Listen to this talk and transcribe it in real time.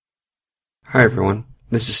Hi everyone,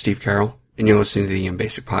 this is Steve Carroll, and you're listening to the EM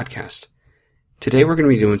Basic Podcast. Today we're going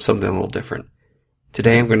to be doing something a little different.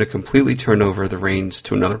 Today I'm going to completely turn over the reins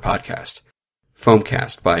to another podcast,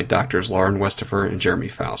 Foamcast by Drs. Lauren Westifer and Jeremy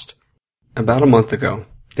Faust. About a month ago,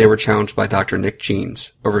 they were challenged by Dr. Nick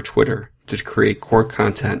Jeans over Twitter to create core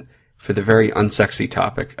content for the very unsexy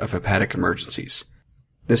topic of hepatic emergencies.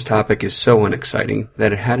 This topic is so unexciting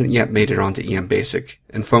that it hadn't yet made it onto EM Basic,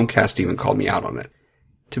 and Foamcast even called me out on it.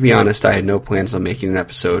 To be honest, I had no plans on making an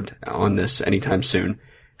episode on this anytime soon,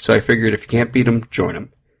 so I figured if you can't beat 'em, join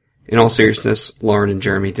 'em. In all seriousness, Lauren and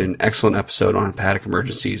Jeremy did an excellent episode on hepatic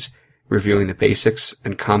emergencies, reviewing the basics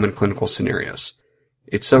and common clinical scenarios.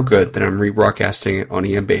 It's so good that I'm rebroadcasting it on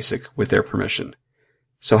EM Basic with their permission.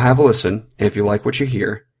 So have a listen, and if you like what you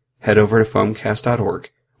hear, head over to foamcast.org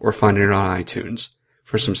or find it on iTunes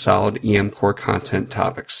for some solid EM core content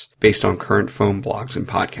topics based on current foam blogs and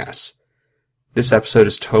podcasts. This episode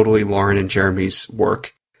is totally Lauren and Jeremy's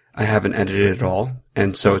work. I haven't edited it at all,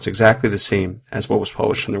 and so it's exactly the same as what was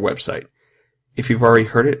published on their website. If you've already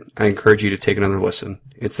heard it, I encourage you to take another listen.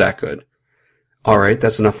 It's that good. Alright,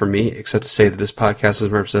 that's enough from me, except to say that this podcast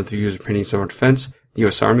doesn't represent the views or opinions of our defense, the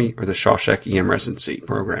U.S. Army, or the Shawshank EM Residency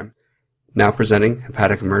Program. Now presenting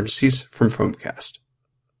Hepatic Emergencies from Foamcast.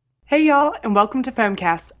 Hey y'all, and welcome to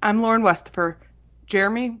Foamcast. I'm Lauren Westifer.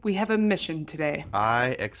 Jeremy, we have a mission today.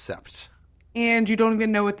 I accept. And you don't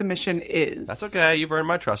even know what the mission is. That's okay. You've earned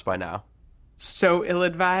my trust by now. So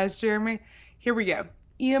ill-advised, Jeremy. Here we go.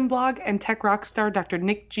 EM blog and tech rock star Dr.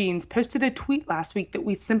 Nick Jeans posted a tweet last week that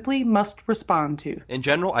we simply must respond to. In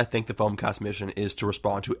general, I think the Foamcast mission is to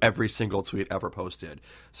respond to every single tweet ever posted.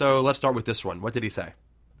 So let's start with this one. What did he say?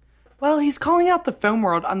 Well, he's calling out the foam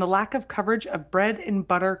world on the lack of coverage of bread and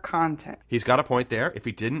butter content. He's got a point there. If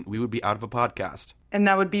he didn't, we would be out of a podcast. And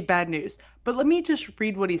that would be bad news. But let me just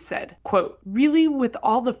read what he said. Quote, really, with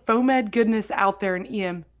all the FOAMed goodness out there in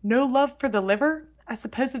EM, no love for the liver? I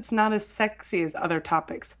suppose it's not as sexy as other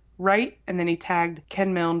topics, right? And then he tagged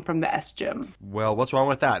Ken Milne from the S-Gym. Well, what's wrong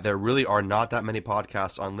with that? There really are not that many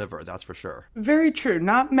podcasts on liver, that's for sure. Very true.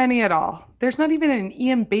 Not many at all. There's not even an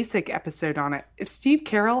EM Basic episode on it. If Steve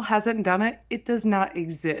Carroll hasn't done it, it does not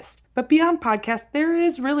exist. But beyond podcasts, there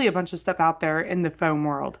is really a bunch of stuff out there in the foam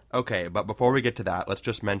world. Okay, but before we get to that, let's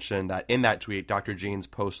just mention that in that tweet, Dr. Jeans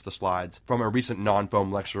posts the slides from a recent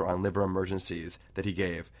non-foam lecture on liver emergencies that he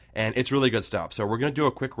gave. And it's really good stuff. So we're going to do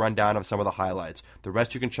a quick rundown of some of the highlights. The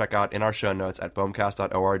rest you can check out in our show notes at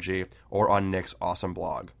foamcast.org or on Nick's awesome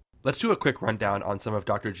blog. Let's do a quick rundown on some of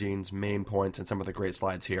Dr. Jeans' main points and some of the great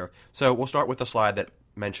slides here. So we'll start with the slide that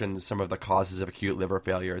mentions some of the causes of acute liver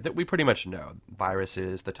failure that we pretty much know.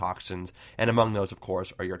 Viruses, the toxins, and among those, of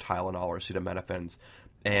course, are your Tylenol or acetaminophen.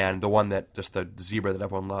 And the one that, just the zebra that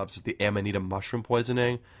everyone loves, is the Amanita mushroom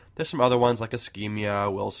poisoning. There's some other ones like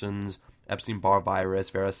ischemia, Wilson's, Epstein-Barr virus,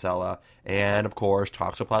 varicella, and, of course,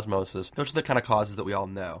 toxoplasmosis. Those are the kind of causes that we all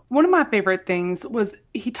know. One of my favorite things was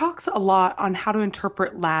he talks a lot on how to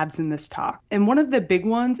interpret labs in this talk. And one of the big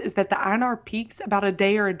ones is that the INR peaks about a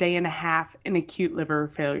day or a day and a half in acute liver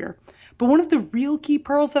failure. But one of the real key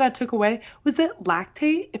pearls that I took away was that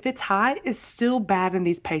lactate, if it's high, is still bad in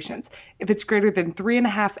these patients. If it's greater than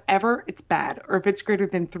 3.5 ever, it's bad. Or if it's greater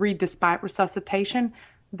than 3 despite resuscitation,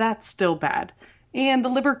 that's still bad. And the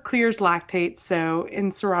liver clears lactate, so in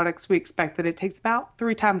cirrhotics, we expect that it takes about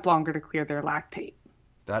 3 times longer to clear their lactate.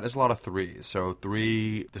 That is a lot of 3s. So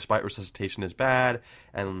 3, despite resuscitation, is bad,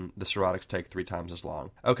 and the cirrhotics take 3 times as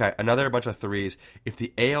long. Okay, another bunch of 3s. If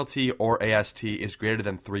the ALT or AST is greater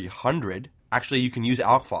than 300, actually you can use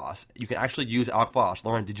Alk-Phos. You can actually use Alk-Phos.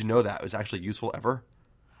 Lauren, did you know that? It was actually useful ever?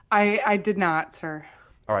 I did not, sir.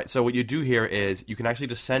 All right, so what you do here is you can actually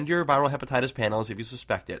just send your viral hepatitis panels if you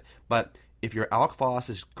suspect it, but if your Alk-Phos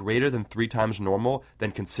is greater than 3 times normal, then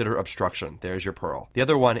consider obstruction. There's your pearl. The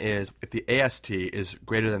other one is if the AST is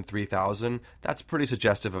greater than 3,000, that's pretty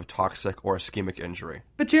suggestive of toxic or ischemic injury.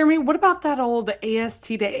 But Jeremy, what about that old AST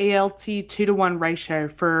to ALT 2-to-1 ratio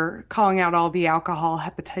for calling out all the alcohol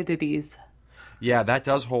hepatitis? Yeah, that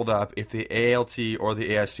does hold up. If the ALT or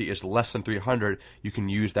the AST is less than 300, you can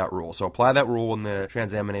use that rule. So apply that rule when the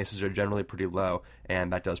transaminases are generally pretty low,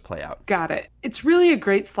 and that does play out. Got it. It's really a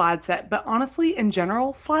great slide set, but honestly, in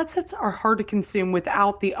general, slide sets are hard to consume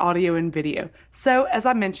without the audio and video. So, as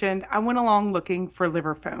I mentioned, I went along looking for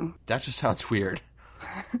liver foam. That just sounds weird.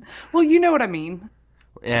 Well, you know what I mean.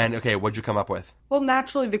 And, okay, what'd you come up with? Well,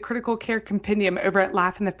 naturally, the Critical Care Compendium over at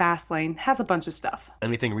Laugh in the Fast Lane has a bunch of stuff.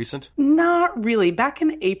 Anything recent? Not really. Back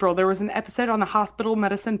in April, there was an episode on the Hospital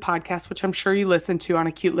Medicine podcast, which I'm sure you listened to, on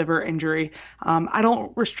acute liver injury. I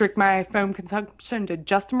don't restrict my foam consumption to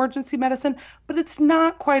just emergency medicine, but it's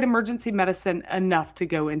not quite emergency medicine enough to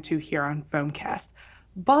go into here on Foamcast.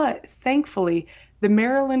 But thankfully, the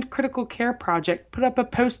Maryland Critical Care Project put up a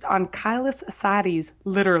post on chylous ascites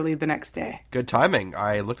literally the next day. Good timing.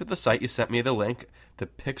 I looked at the site. You sent me the link. The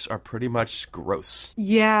pics are pretty much gross.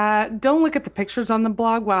 Yeah, don't look at the pictures on the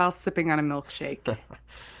blog while sipping on a milkshake.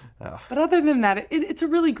 But other than that, it's a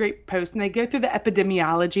really great post, and they go through the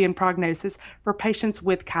epidemiology and prognosis for patients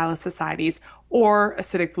with chylous ascites or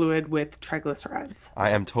acidic fluid with triglycerides.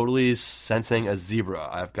 I am totally sensing a zebra.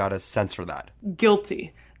 I've got a sense for that.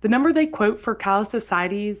 Guilty. The number they quote for chylous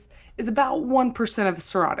ascites is about 1% of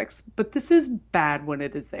cirrhotics, but this is bad when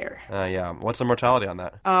it is there. Yeah. What's the mortality on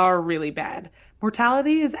that? Really bad.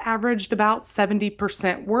 Mortality is averaged about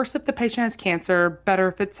 70%, worse if the patient has cancer, better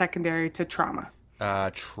if it's secondary to trauma.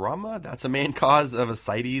 Trauma? That's a main cause of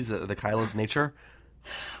ascites, the chylous nature?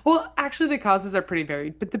 Well, actually, the causes are pretty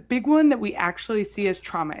varied, but the big one that we actually see is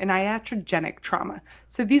trauma, and iatrogenic trauma.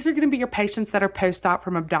 So these are going to be your patients that are post-op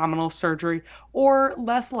from abdominal surgery, or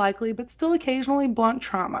less likely, but still occasionally blunt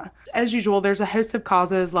trauma. As usual, there's a host of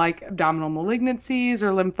causes like abdominal malignancies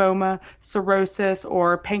or lymphoma, cirrhosis,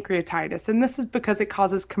 or pancreatitis, and this is because it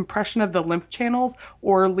causes compression of the lymph channels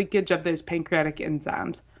or leakage of those pancreatic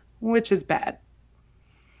enzymes, which is bad.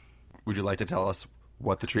 Would you like to tell us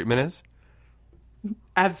what the treatment is?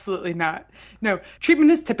 Absolutely not. No,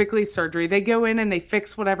 treatment is typically surgery. They go in and they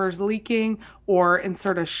fix whatever's leaking or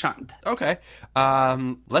insert a shunt. Okay.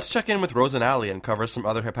 Let's check in with Rose and Allie and cover some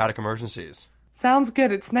other hepatic emergencies. Sounds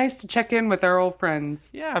good. It's nice to check in with our old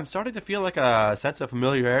friends. Yeah, I'm starting to feel like a sense of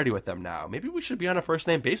familiarity with them now. Maybe we should be on a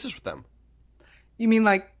first-name basis with them. You mean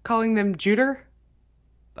like calling them Juder?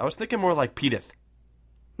 I was thinking more like Pedith.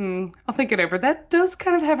 I'll think it over. That does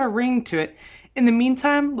kind of have a ring to it. In the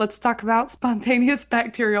meantime, let's talk about spontaneous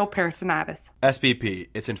bacterial peritonitis. SBP.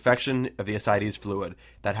 It's infection of the ascites fluid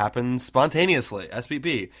that happens spontaneously.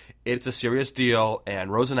 SBP. It's a serious deal, and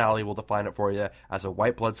Rose and Allie will define it for you as a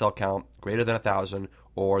white blood cell count greater than 1,000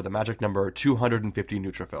 or the magic number 250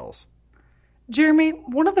 neutrophils. Jeremy,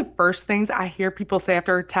 one of the first things I hear people say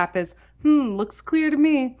after a tap is, looks clear to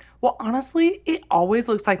me. Well, honestly, it always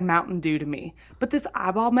looks like Mountain Dew to me. But this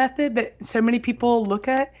eyeball method that so many people look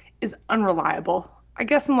at is unreliable. I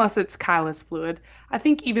guess unless it's chylous fluid. I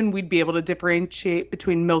think even we'd be able to differentiate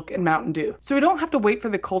between milk and Mountain Dew. So we don't have to wait for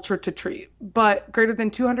the culture to treat. But greater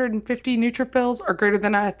than 250 neutrophils or greater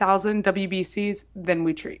than 1,000 WBCs, then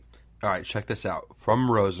we treat. All right, check this out.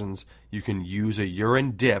 From Rosen's, you can use a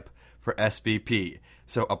urine dip for SBP.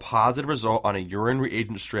 So a positive result on a urine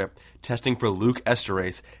reagent strip testing for Luc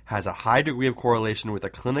esterase has a high degree of correlation with a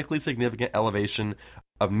clinically significant elevation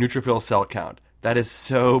of neutrophil cell count. That is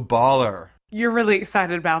so baller. You're really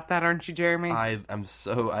excited about that, aren't you, Jeremy? I'm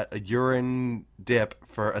so... a urine dip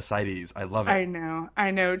for ascites. I love it.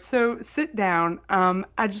 I know. So sit down.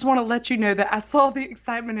 I just want to let you know that I saw the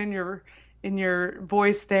excitement in your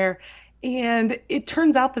voice there. And it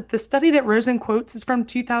turns out that the study that Rosen quotes is from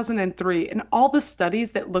 2003. And all the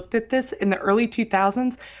studies that looked at this in the early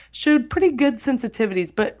 2000s showed pretty good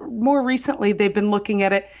sensitivities. But more recently, they've been looking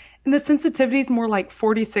at it, and the sensitivity is more like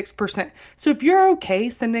 46%. So if you're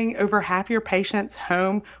okay sending over half your patients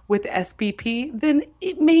home with SBP, then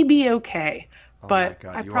it may be okay. But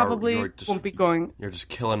I probably won't be going. You're just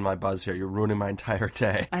killing my buzz here. You're ruining my entire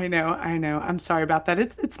day. I know. I'm sorry about that.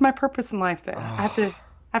 It's my purpose in life that I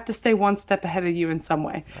have to stay one step ahead of you in some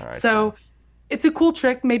way. Right, so it's a cool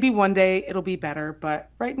trick. Maybe one day it'll be better, but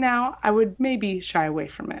right now I would maybe shy away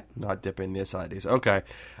from it. Not dipping the ascites. Okay.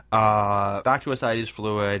 Back to ascites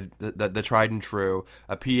fluid, the tried and true,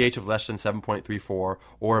 a pH of less than 7.34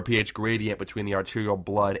 or a pH gradient between the arterial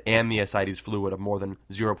blood and the ascites fluid of more than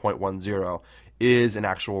 0.10 is an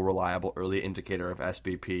actual reliable early indicator of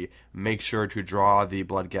SBP. Make sure to draw the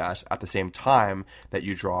blood gas at the same time that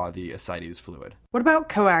you draw the ascites fluid. What about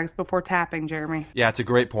coags before tapping, Jeremy? Yeah, it's a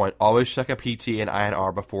great point. Always check a PT and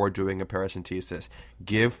INR before doing a paracentesis.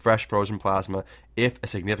 Give fresh frozen plasma if a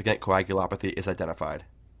significant coagulopathy is identified.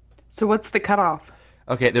 So what's the cutoff?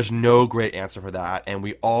 Okay, there's no great answer for that, and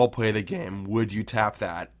we all play the game. Would you tap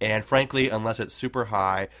that? And frankly, unless it's super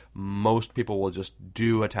high, most people will just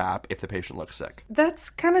do a tap if the patient looks sick. That's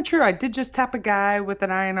kind of true. I did just tap a guy with an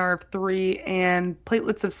INR of 3 and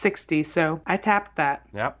platelets of 60, so I tapped that.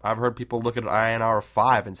 Yep, I've heard people look at an INR of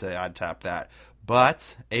 5 and say, I'd tap that.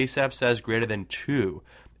 But ASAP says greater than 2.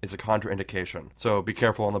 is a contraindication. So be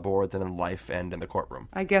careful on the boards and in life and in the courtroom.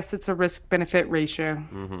 I guess it's a risk-benefit ratio.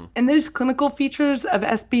 And those clinical features of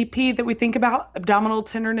SBP that we think about, abdominal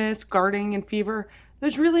tenderness, guarding, and fever,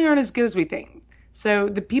 those really aren't as good as we think. So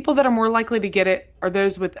the people that are more likely to get it are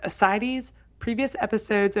those with ascites, previous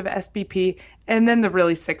episodes of SBP, and then the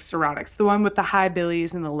really sick cirrhotics, the one with the high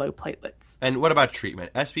bilies and the low platelets. And what about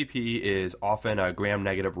treatment? SBP is often a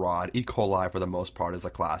gram-negative rod. E. coli, for the most part, is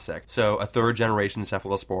a classic. So a third-generation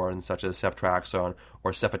cephalosporin, such as ceftriaxone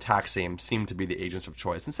or cefotaxime, seem to be the agents of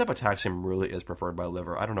choice. And cefotaxime really is preferred by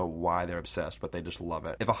liver. I don't know why they're obsessed, but they just love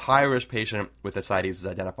it. If a high-risk patient with ascites is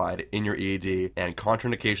identified in your EED and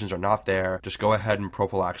contraindications are not there, just go ahead and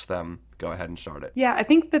prophylax them. Go ahead and start it. Yeah, I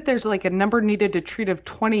think that there's like a number needed to treat of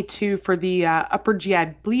 22 for the upper GI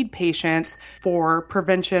bleed patients for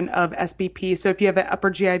prevention of SBP. So if you have an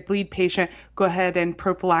upper GI bleed patient, go ahead and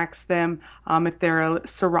prophylax them if they're a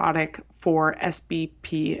cirrhotic for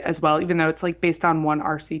SBP as well, even though it's like based on one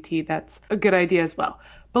RCT. That's a good idea as well.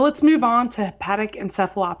 But let's move on to hepatic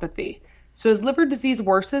encephalopathy. So as liver disease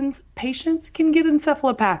worsens, patients can get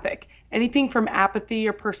encephalopathic. Anything from apathy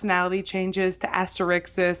or personality changes to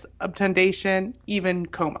asterixis, obtundation, even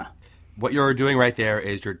coma. What you're doing right there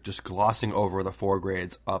is you're just glossing over the 4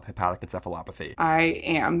 grades of hepatic encephalopathy. I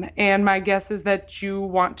am. And my guess is that you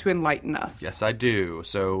want to enlighten us. Yes, I do.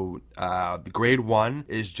 So grade 1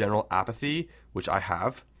 is general apathy, which I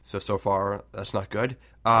have. So far, that's not good.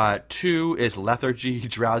 2 is lethargy,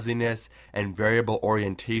 drowsiness, and variable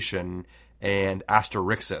orientation, and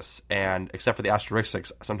asterixis. And except for the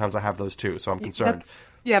asterixis, sometimes I have those too, so I'm concerned.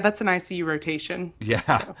 That's an ICU rotation.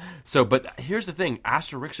 Yeah. So, but here's the thing,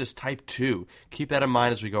 asterixis type 2. Keep that in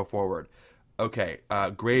mind as we go forward. Okay,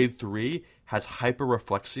 grade 3 has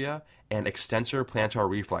hyperreflexia and extensor plantar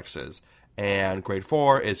reflexes. And grade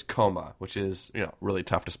 4 is coma, which is, really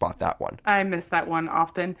tough to spot that one. I miss that one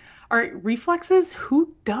often. All right, reflexes,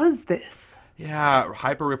 who does this? Yeah,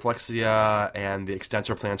 hyperreflexia and the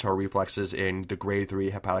extensor plantar reflexes in the grade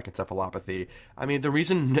 3 hepatic encephalopathy. I mean, the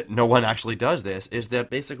reason no one actually does this is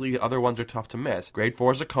that basically the other ones are tough to miss. Grade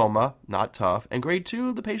 4 is a coma, not tough. And grade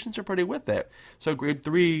 2, the patients are pretty with it. So grade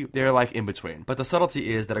 3, they're like in between. But the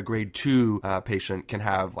subtlety is that a grade 2 patient can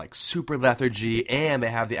have like super lethargy and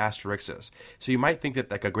they have the asterixis. So you might think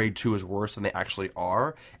that like a grade 2 is worse than they actually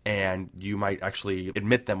are. And you might actually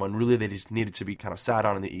admit them when really they just needed to be kind of sat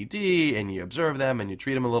on in the ED, and you observe them and you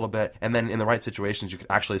treat them a little bit, and then in the right situations you could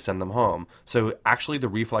actually send them home. So actually the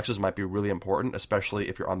reflexes might be really important, especially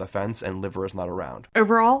if you're on the fence and liver is not around.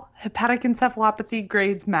 Overall, hepatic encephalopathy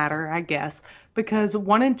grades matter, I guess, because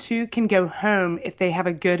 1 and 2 can go home if they have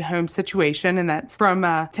a good home situation, and that's from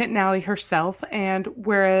Tintinelli herself, and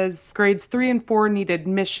whereas grades 3 and 4 need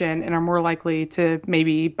admission and are more likely to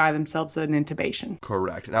maybe buy themselves an intubation.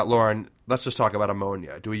 Correct. Now, Lauren, let's just talk about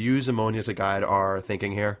ammonia. Do we use ammonia to guide our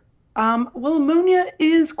thinking here? Well, ammonia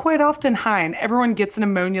is quite often high, and everyone gets an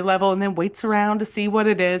ammonia level and then waits around to see what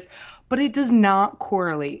it is, but it does not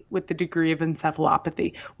correlate with the degree of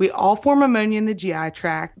encephalopathy. We all form ammonia in the GI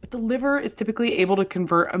tract, but the liver is typically able to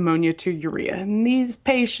convert ammonia to urea. And these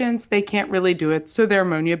patients, they can't really do it, so their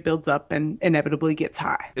ammonia builds up and inevitably gets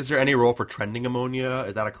high. Is there any role for trending ammonia?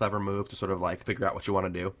 Is that a clever move to sort of like figure out what you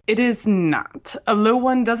want to do? It is not. A low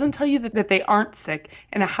one doesn't tell you that they aren't sick,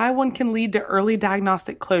 and a high one can lead to early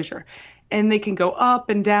diagnostic closure. And they can go up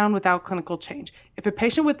and down without clinical change. If a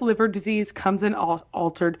patient with liver disease comes in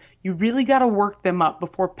altered, you really got to work them up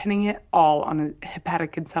before pinning it all on a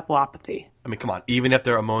hepatic encephalopathy. I mean, come on, even if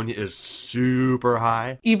their ammonia is super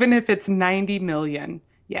high? Even if it's 90 million.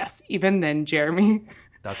 Yes, even then, Jeremy.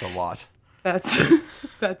 That's a lot. That's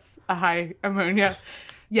a high ammonia.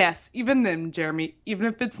 Yes, even then, Jeremy, even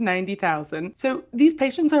if it's 90,000. So these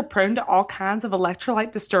patients are prone to all kinds of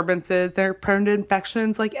electrolyte disturbances. They're prone to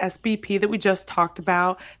infections like SBP that we just talked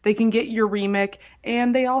about. They can get uremic,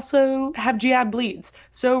 and they also have GI bleeds.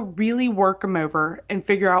 So really work them over and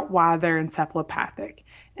figure out why they're encephalopathic.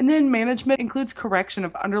 And then management includes correction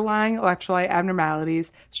of underlying electrolyte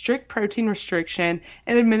abnormalities, strict protein restriction,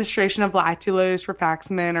 and administration of lactulose,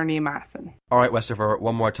 rifaximin, or neomycin. All right, Westover,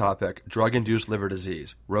 one more topic. Drug-induced liver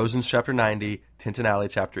disease. Rosen's Chapter 90, Tintinelli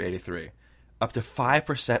Chapter 83. Up to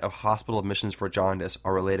 5% of hospital admissions for jaundice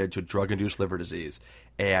are related to drug-induced liver disease.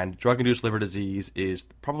 And drug-induced liver disease is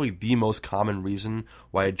probably the most common reason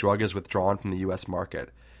why a drug is withdrawn from the U.S. market.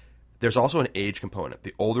 There's also an age component.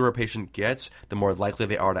 The older a patient gets, the more likely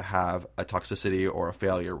they are to have a toxicity or a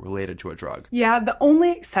failure related to a drug. Yeah, the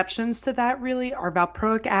only exceptions to that really are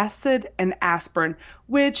valproic acid and aspirin,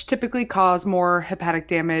 which typically cause more hepatic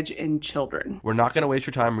damage in children. We're not going to waste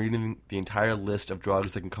your time reading the entire list of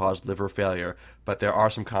drugs that can cause liver failure, but there are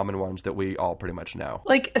some common ones that we all pretty much know.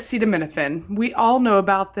 Like acetaminophen. We all know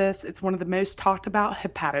about this. It's one of the most talked about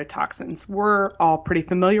hepatotoxins. We're all pretty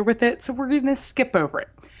familiar with it, so we're going to skip over it.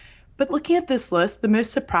 But looking at this list, the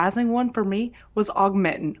most surprising one for me was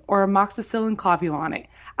Augmentin, or amoxicillin clavulanate.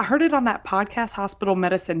 I heard it on that podcast, Hospital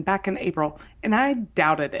Medicine, back in April, and I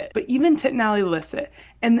doubted it. But even Tenali lists it.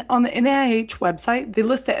 And on the NIH website, they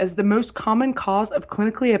list it as the most common cause of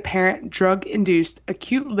clinically apparent drug-induced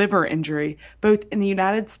acute liver injury, both in the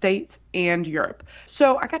United States and Europe.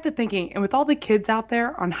 So I got to thinking, and with all the kids out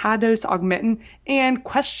there on high-dose Augmentin and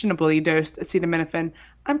questionably dosed acetaminophen,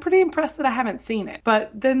 I'm pretty impressed that I haven't seen it.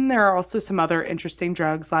 But then there are also some other interesting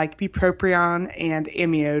drugs like bupropion and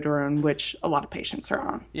amiodarone, which a lot of patients are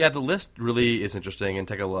on. Yeah, the list really is interesting, and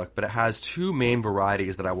take a look, but it has two main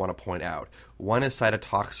varieties that I want to point out. One is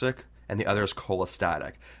cytotoxic, and the other is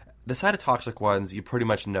cholestatic. The cytotoxic ones, you pretty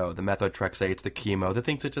much know, the methotrexate, the chemo, the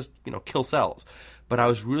things that just, kill cells. But I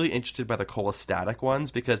was really interested by the cholestatic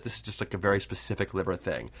ones because this is just like a very specific liver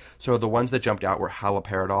thing. So the ones that jumped out were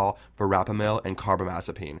haloperidol, verapamil, and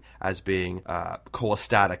carbamazepine as being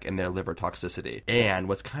cholestatic in their liver toxicity. And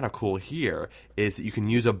what's kind of cool here is that you can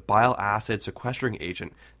use a bile acid sequestering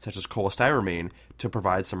agent, such as cholestyramine, to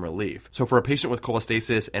provide some relief. So for a patient with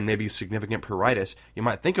cholestasis and maybe significant pruritus, you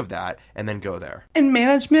might think of that and then go there. And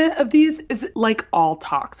management of these is like all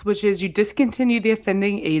tox, which is you discontinue the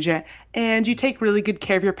offending agent and you take really good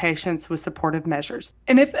care of your patients with supportive measures.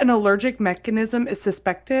 And if an allergic mechanism is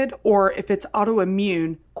suspected or if it's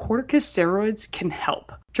autoimmune, corticosteroids can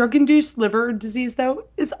help. Drug-induced liver disease, though,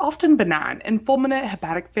 is often benign, and fulminant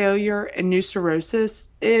hepatic failure and new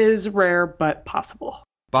cirrhosis is rare but possible.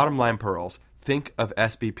 Bottom line pearls. Think of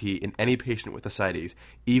SBP in any patient with ascites,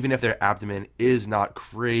 even if their abdomen is not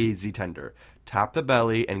crazy tender. Tap the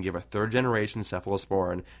belly and give a third-generation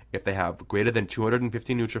cephalosporin if they have greater than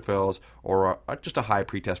 250 neutrophils or just a high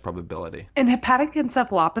pretest probability. And hepatic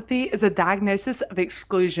encephalopathy is a diagnosis of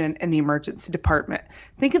exclusion in the emergency department.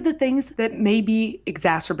 Think of the things that may be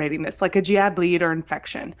exacerbating this, like a GI bleed or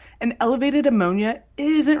infection. And elevated ammonia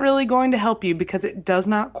isn't really going to help you because it does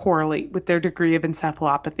not correlate with their degree of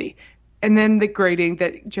encephalopathy. And then the grading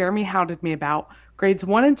that Jeremy hounded me about. Grades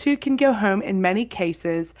 1 and 2 can go home in many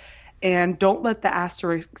cases, and don't let the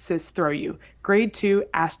asterisks throw you. Grade 2,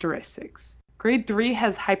 asterisks. Grade 3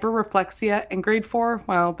 has hyperreflexia, and grade 4,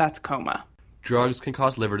 well, that's coma. Drugs can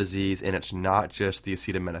cause liver disease, and it's not just the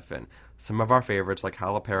acetaminophen. Some of our favorites like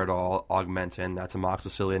haloperidol, Augmentin, that's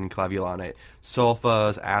amoxicillin, clavulanate,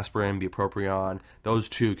 sulfas, aspirin, bupropion, those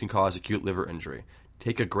too can cause acute liver injury.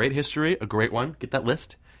 Take a great history, a great one, get that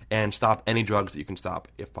list, and stop any drugs that you can stop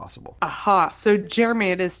if possible. Aha. So, Jeremy,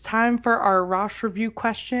 it is time for our Rosh review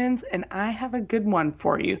questions, and I have a good one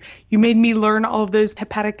for you. You made me learn all of those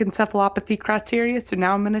hepatic encephalopathy criteria, so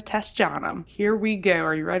now I'm going to test you on them. Here we go.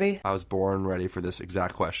 Are you ready? I was born ready for this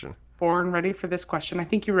exact question. Born ready for this question. I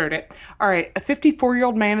think you wrote it. All right. A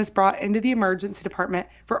 54-year-old man is brought into the emergency department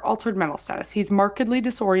for altered mental status. He's markedly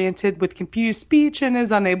disoriented with confused speech and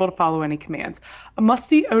is unable to follow any commands. A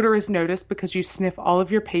musty odor is noticed because you sniff all of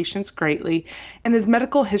your patients greatly, and his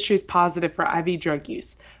medical history is positive for IV drug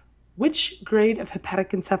use. Which grade of hepatic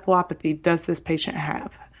encephalopathy does this patient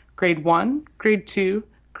have? Grade 1, grade 2,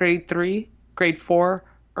 grade 3, grade 4,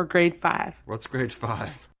 or grade 5? What's grade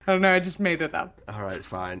 5? I don't know, I just made it up. All right,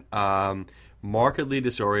 fine. Markedly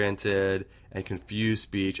disoriented and confused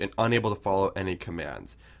speech and unable to follow any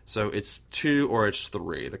commands. So it's 2 or it's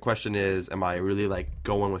 3. The question is, am I really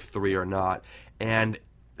going with 3 or not? And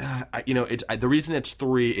the reason it's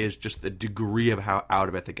 3 is just the degree of how out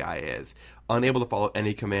of it the guy is. Unable to follow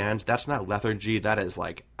any commands. That's not lethargy. That is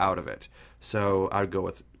out of it. So I'd go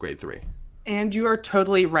with grade 3. And you are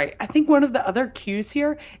totally right. I think one of the other cues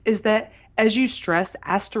here is that, as you stressed,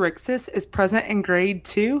 asterixis is present in grade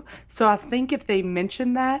 2. So I think if they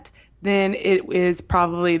mention that, then it is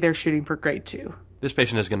probably they're shooting for grade 2. This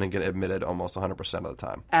patient is going to get admitted almost 100% of the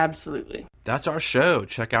time. Absolutely. That's our show.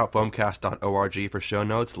 Check out foamcast.org for show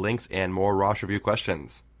notes, links, and more Rosh Review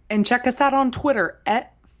questions. And check us out on Twitter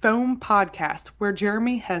at Foam Podcast, where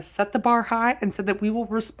Jeremy has set the bar high and said that we will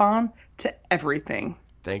respond to everything.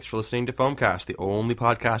 Thanks for listening to Foamcast, the only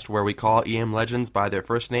podcast where we call EM legends by their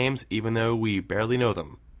first names, even though we barely know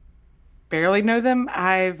them. Barely know them?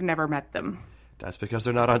 I've never met them. That's because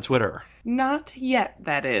they're not on Twitter. Not yet,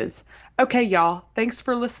 that is. Okay, y'all, thanks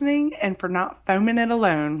for listening and for not foaming it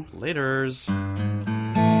alone. Laters.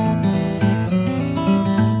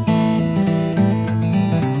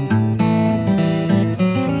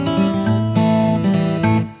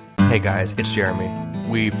 Hey guys, it's Jeremy.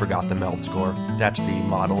 We forgot the MELD score. That's the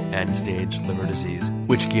model end-stage liver disease,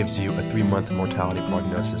 which gives you a 3-month mortality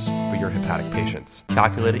prognosis for your hepatic patients.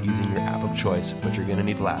 Calculate it using your app of choice, but you're going to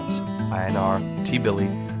need labs: INR, T-Billy,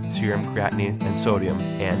 serum creatinine, and sodium,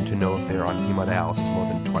 and to know if they're on hemodialysis more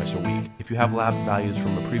than twice a week. If you have lab values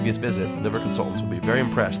from a previous visit, liver consultants will be very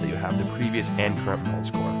impressed that you have the previous and current MELD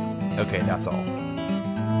score. Okay, that's all.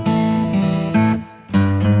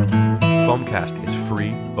 Foamcast is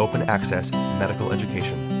free, open access medical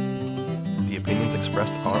education. The opinions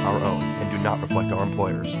expressed are our own and do not reflect our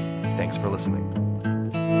employers. Thanks for listening.